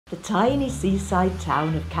The tiny seaside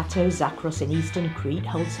town of Kato Zakros in Eastern Crete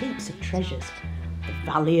holds heaps of treasures. The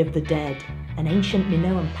Valley of the Dead, an ancient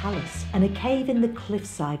Minoan palace, and a cave in the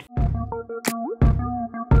cliffside.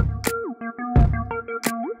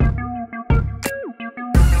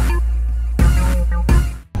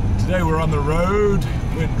 Today we're on the road.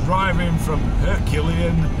 We're driving from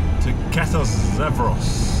Herculean to Kato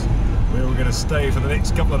Zakros, where we're going to stay for the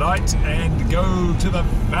next couple of nights and go to the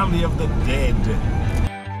Valley of the Dead.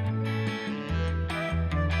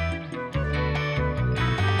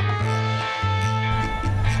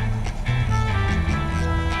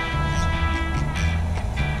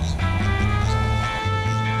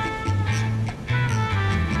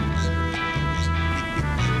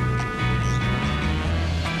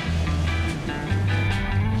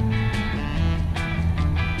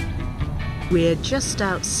 We're just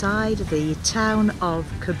outside the town of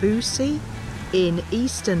Kabusi in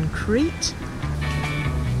Eastern Crete.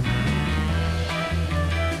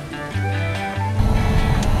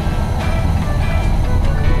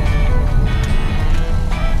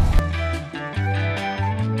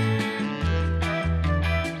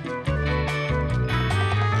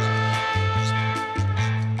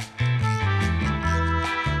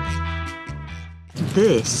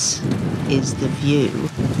 This is the view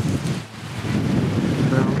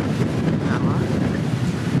from our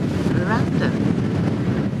veranda.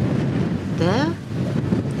 There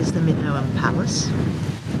is the Minoan palace,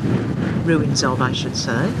 ruins of, I should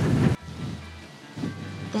say.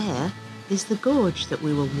 There is the gorge that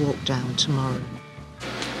we will walk down tomorrow.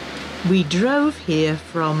 We drove here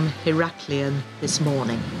from Heraklion this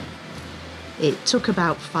morning. It took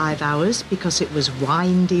about 5 hours because it was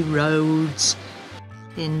windy roads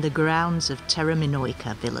in the grounds of Terra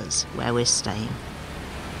Minoica villas where we're staying.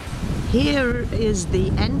 Here is the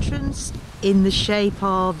entrance in the shape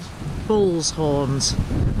of bull's horns,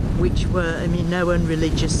 which were a Minoan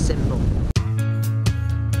religious symbol.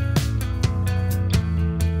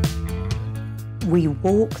 We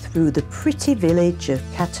walk through the pretty village of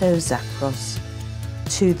Kato Zakros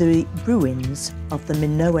to the ruins of the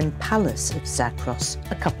Minoan palace of Zakros,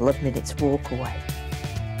 a couple of minutes walk away.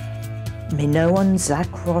 Minoan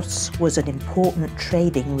Zakros was an important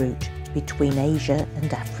trading route between Asia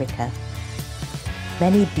and Africa.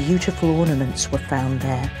 Many beautiful ornaments were found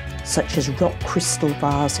there, such as rock crystal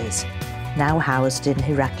vases, now housed in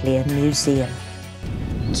Heraklion Museum.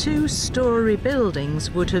 2-storey buildings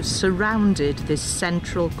would have surrounded this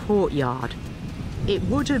central courtyard. It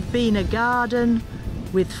would have been a garden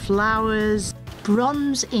with flowers.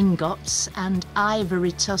 Bronze ingots and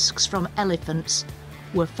ivory tusks from elephants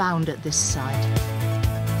were found at this site.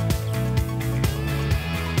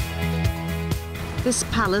 This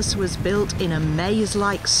palace was built in a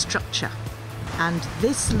maze-like structure, and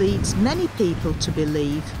this leads many people to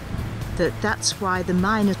believe that that's why the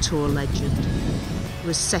Minotaur legend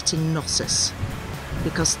was set in Knossos,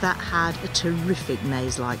 because that had a terrific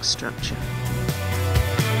maze-like structure.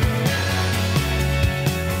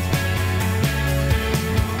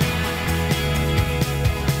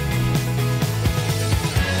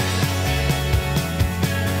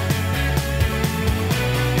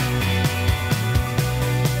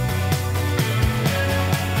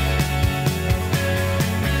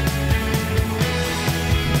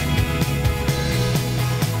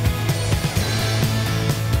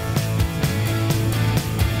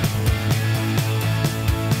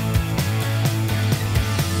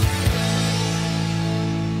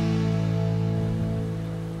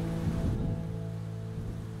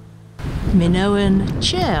 Minoan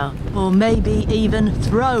chair, or maybe even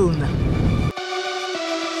throne.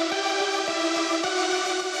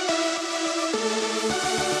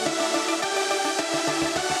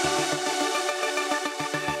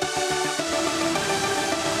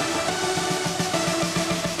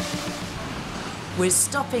 We're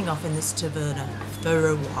stopping off in this taverna for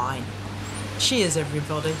a wine. Cheers,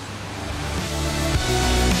 everybody.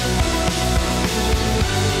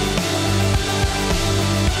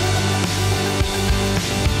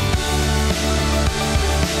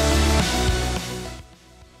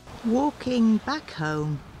 Walking back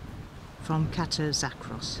home from Kato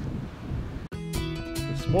Zakros.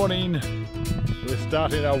 This morning we're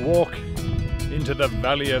starting our walk into the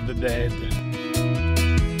Valley of the Dead.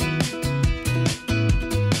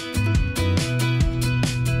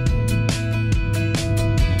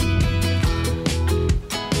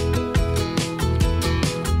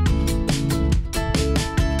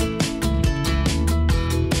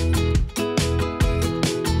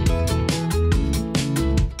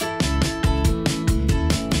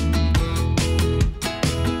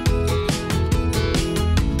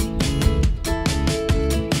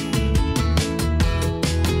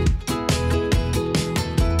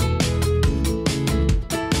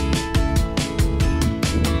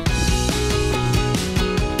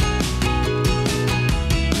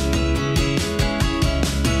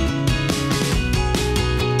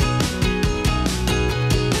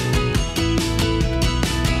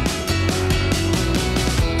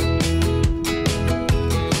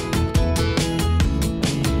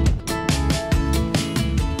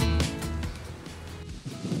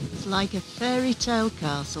 It's like a fairy tale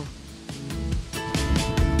castle.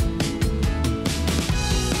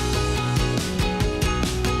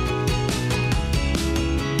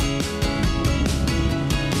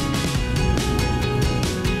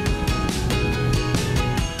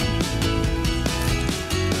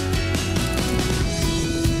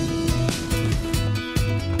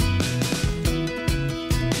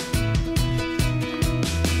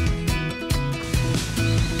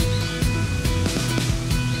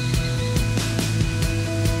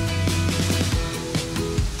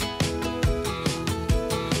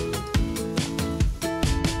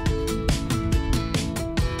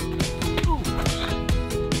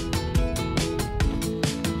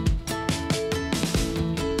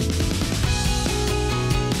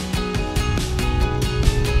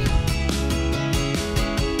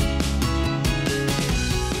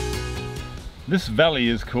 This valley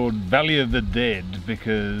is called Valley of the Dead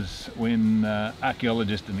because when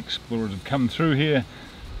archaeologists and explorers have come through here,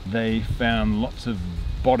 they found lots of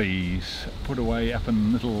bodies put away up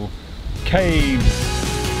in little caves.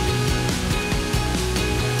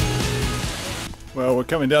 Well, we're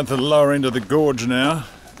coming down to the lower end of the gorge now,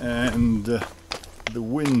 and the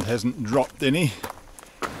wind hasn't dropped any.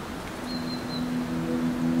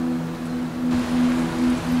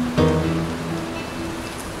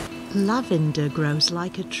 Lavender grows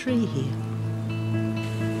like a tree here.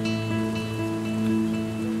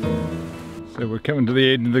 So we're coming to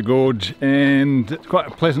the end of the gorge and it's quite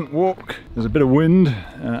a pleasant walk. There's a bit of wind,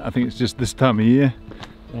 I think it's just this time of year.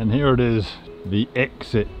 And here it is, the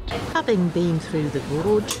exit. Having been through the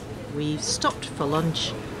gorge, we've stopped for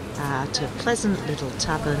lunch at a pleasant little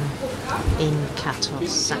tavern in Kato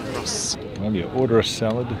Zakros. Well, you order a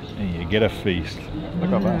salad and you get a feast.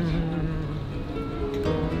 Look at that.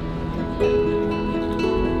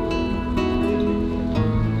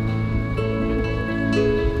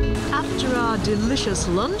 After our delicious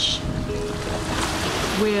lunch,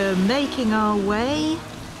 we're making our way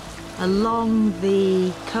along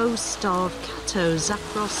the coast of Kato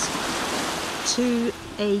Zakros to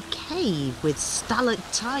a cave with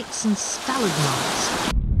stalactites and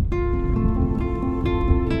stalagmites.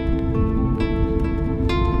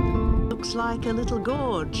 Looks like a little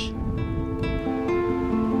gorge.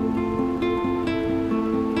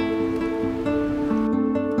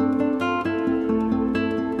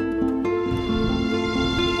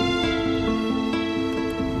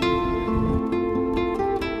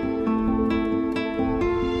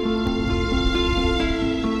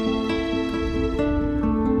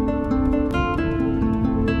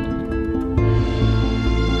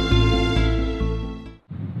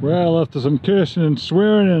 Well, after some cursing and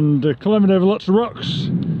swearing and climbing over lots of rocks,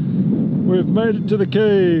 we've made it to the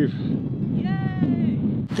cave.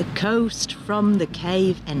 Yay! The coast from the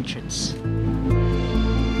cave entrance.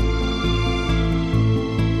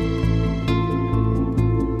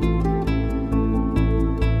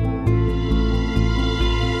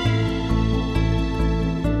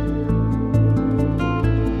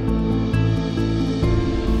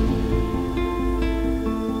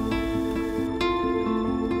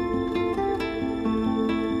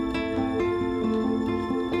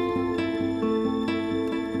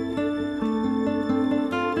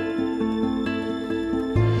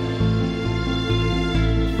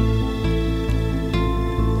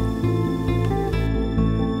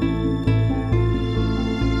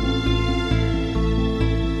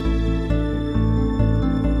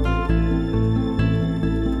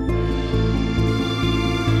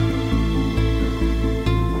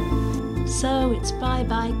 So it's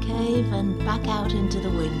bye-bye cave and back out into the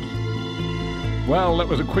wind. Well, that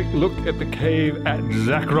was a quick look at the cave at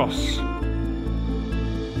Zakros.